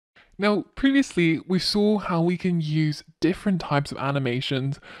Now, previously we saw how we can use different types of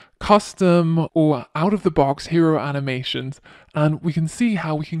animations, custom or out-of-the-box hero animations, and we can see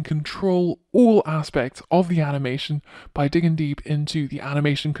how we can control all aspects of the animation by digging deep into the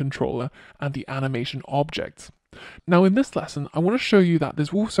animation controller and the animation objects. Now in this lesson, I want to show you that there's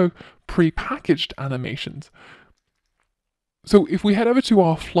also pre-packaged animations. So if we head over to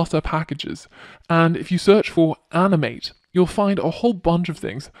our Flutter packages, and if you search for animate, you'll find a whole bunch of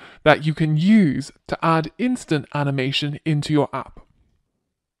things that you can use to add instant animation into your app.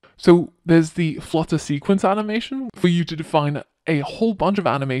 So there's the Flutter sequence animation for you to define a whole bunch of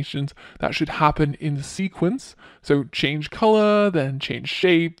animations that should happen in sequence. So change color, then change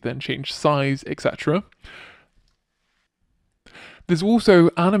shape, then change size, etc. There's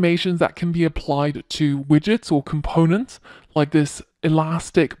also animations that can be applied to widgets or components, like this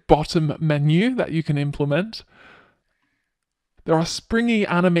elastic bottom menu that you can implement. There are springy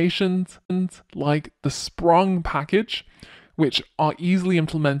animations like the sprung package, which are easily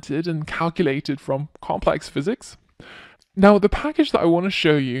implemented and calculated from complex physics. Now, the package that I want to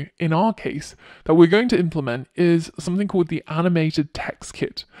show you in our case that we're going to implement is something called the Animated Text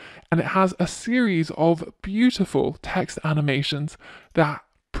Kit. And it has a series of beautiful text animations that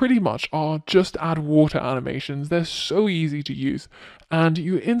pretty much are just add water animations. They're so easy to use, and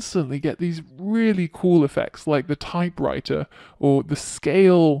you instantly get these really cool effects like the typewriter or the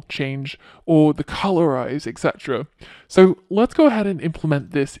scale change or the colorize, etc. So let's go ahead and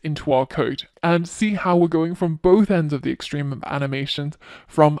implement this into our code and see how we're going from both ends of the extreme of animations,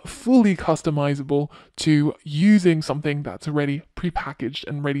 from fully customizable to using something that's already prepackaged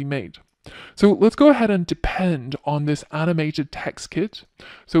and ready-made. So let's go ahead and depend on this animated text kit.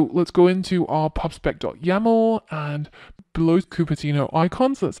 So let's go into our pubspec.yaml, and below Cupertino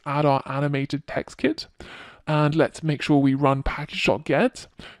icons, let's add our animated text kit. And let's make sure we run package.get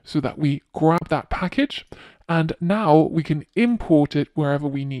so that we grab that package. And now we can import it wherever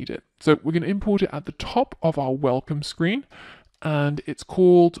we need it. So we're going to import it at the top of our welcome screen, and it's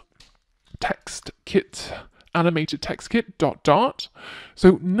called text kit, animated text kit .dart.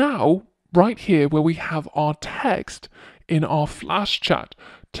 So now, right here where we have our text in our Flash chat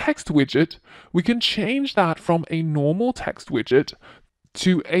text widget, we can change that from a normal text widget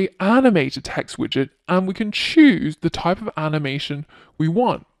to a animated text widget, and we can choose the type of animation we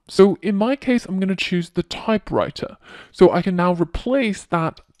want. So in my case, I'm going to choose the typewriter. So I can now replace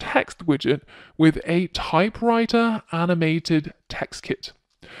that text widget with a typewriter animated text kit.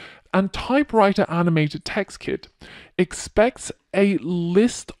 And typewriter animated text kit expects a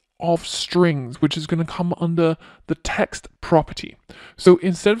list of strings, which is going to come under the text property. So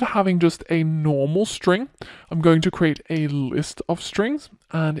instead of having just a normal string, I'm going to create a list of strings,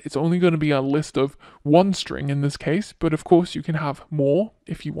 and it's only going to be a list of one string in this case, but of course you can have more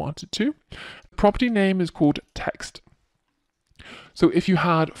if you wanted to. The property name is called text. So if you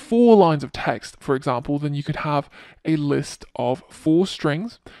had 4 lines of text, for example, then you could have a list of 4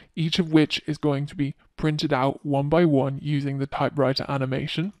 strings, each of which is going to be printed out one by one using the typewriter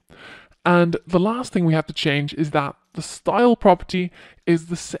animation. And the last thing we have to change is that the style property is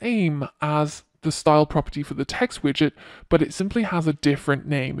the same as the style property for the text widget, but it simply has a different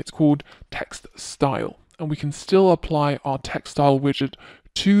name. It's called text style, and we can still apply our text style widget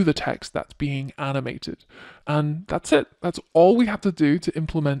to the text that's being animated. And that's it. That's all we have to do to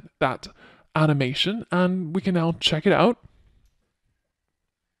implement that animation, and we can now check it out.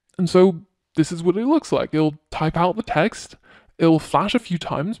 And so this is what it looks like. It'll type out the text, it'll flash a few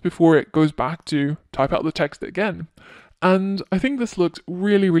times before it goes back to type out the text again. And I think this looks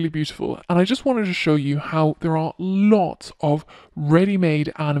really, really beautiful. And I just wanted to show you how there are lots of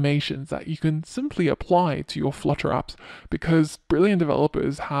ready-made animations that you can simply apply to your Flutter apps, because brilliant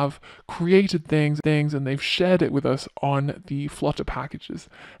developers have created things and they've shared it with us on the Flutter packages.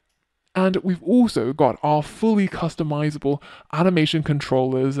 And we've also got our fully customizable animation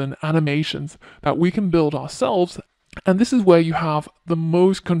controllers and animations that we can build ourselves. And this is where you have the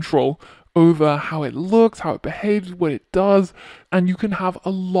most control over how it looks, how it behaves, what it does, and you can have a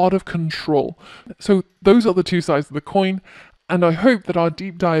lot of control. So those are the two sides of the coin, and I hope that our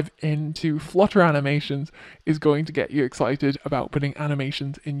deep dive into Flutter animations is going to get you excited about putting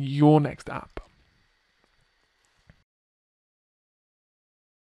animations in your next app.